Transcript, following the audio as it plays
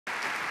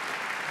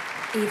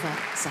Eva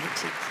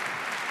Zaïcik.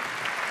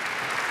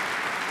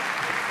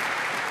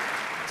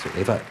 So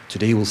Eva,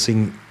 today you will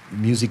sing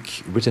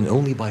music written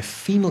only by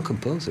female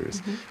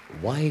composers.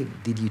 Why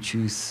did you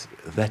choose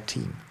that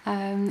theme?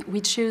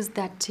 We choose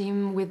that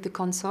theme with the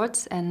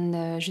consorts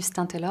and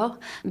Justin Taylor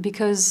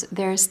because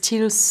there's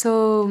still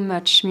so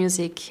much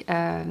music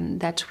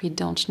that we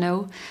don't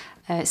know,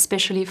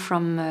 especially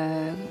from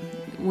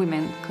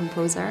women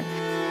composers.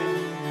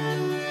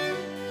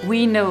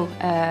 We know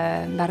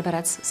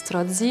Barbara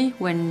Strozzi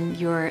when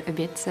you're a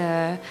bit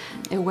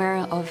aware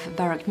of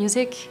Baroque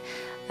music.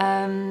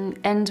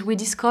 And we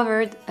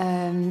discovered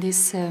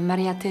this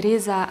Maria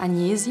Teresa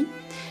Agnesi.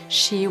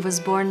 She was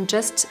born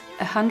just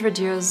 100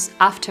 years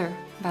after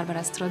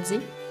Barbara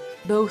Strozzi.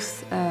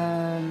 Both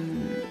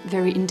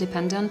very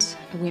independent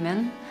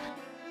women.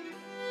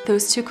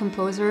 Those two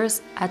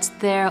composers, at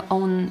their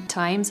own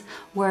times,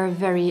 were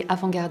very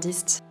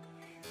avant-gardist.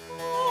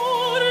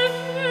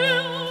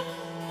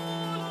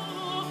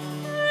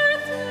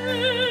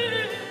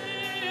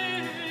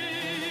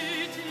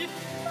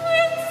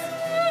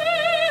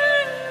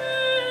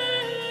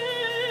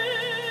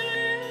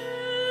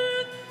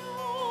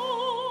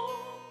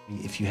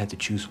 If you had to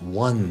choose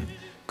one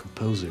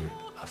composer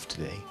of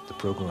today, the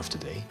program of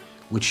today,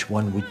 which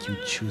one would you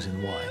choose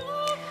and why?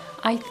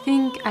 I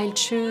think I'll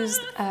choose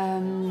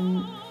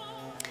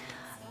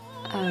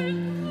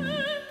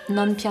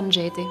Non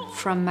piangete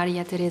from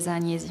Maria Teresa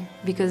Agnesi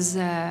because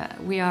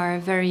we are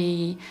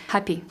very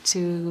happy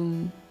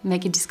to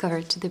make it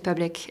discovered to the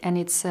public, and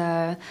it's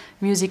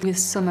music with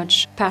so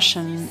much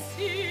passion.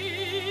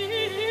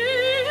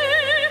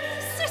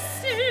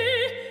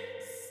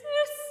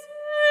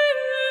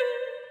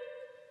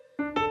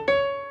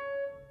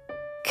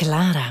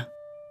 Klara,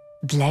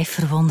 blijf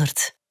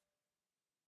verwonderd.